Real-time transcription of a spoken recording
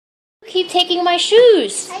keep taking my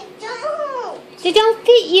shoes? I don't. They don't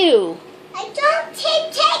fit you. I don't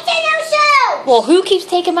keep taking your shoes. Well, who keeps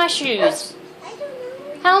taking my shoes? I don't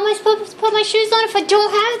know. How am I supposed to put my shoes on if I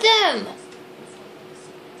don't have them?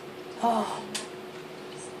 Oh,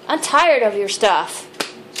 I'm tired of your stuff.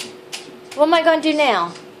 What am I going to do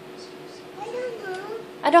now? I don't know.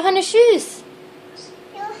 I don't have no shoes.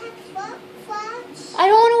 You have flip-flops? I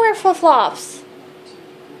don't want to wear flip-flops.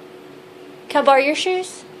 Can I borrow your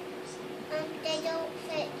shoes? They don't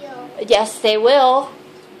fit you. Yes, they will.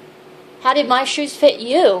 How did my shoes fit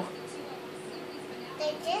you?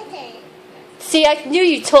 They didn't. See, I knew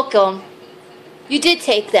you took them. You did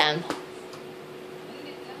take them.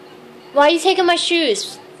 Why are you taking my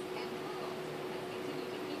shoes?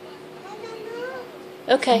 I don't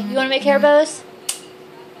know. Okay, you want to make hair bows?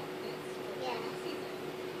 Yeah.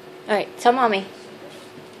 Alright, tell Mommy.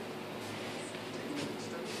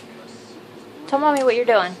 Tell Mommy what you're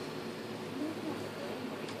doing.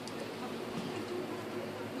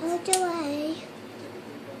 How do I?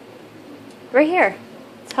 Right here.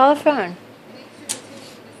 Tell the phone.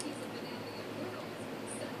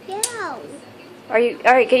 Yeah.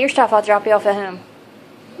 Alright, get your stuff. I'll drop you off at home.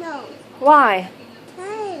 No. Why?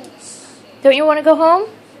 Thanks. Don't you want to go home?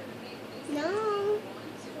 No.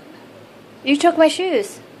 You took my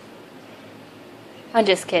shoes. I'm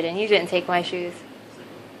just kidding. You didn't take my shoes.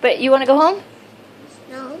 But you want to go home?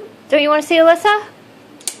 No. Don't you want to see Alyssa?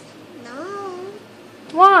 No.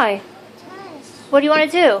 Why? Yes. What do you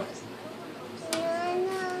want to do?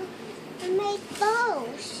 I make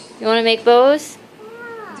bows. You want to make bows?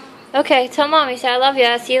 Yeah. Okay, tell Mommy. Say I love you.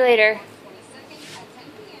 I'll see you later.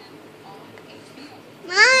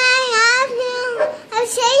 Mom, I love you. I'll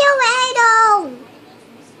see you later.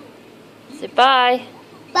 Say bye.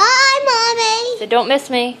 Bye, Mommy. Say don't miss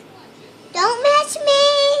me. Don't miss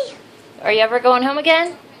me. Are you ever going home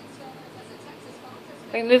again?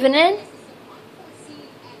 Are you moving in?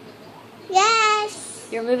 Yes.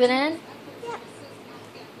 You're moving in? Yep.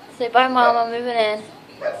 Say bye, Mom. I'm moving in.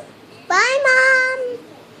 Bye, Mom.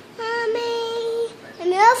 Mommy. I'm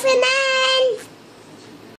moving in.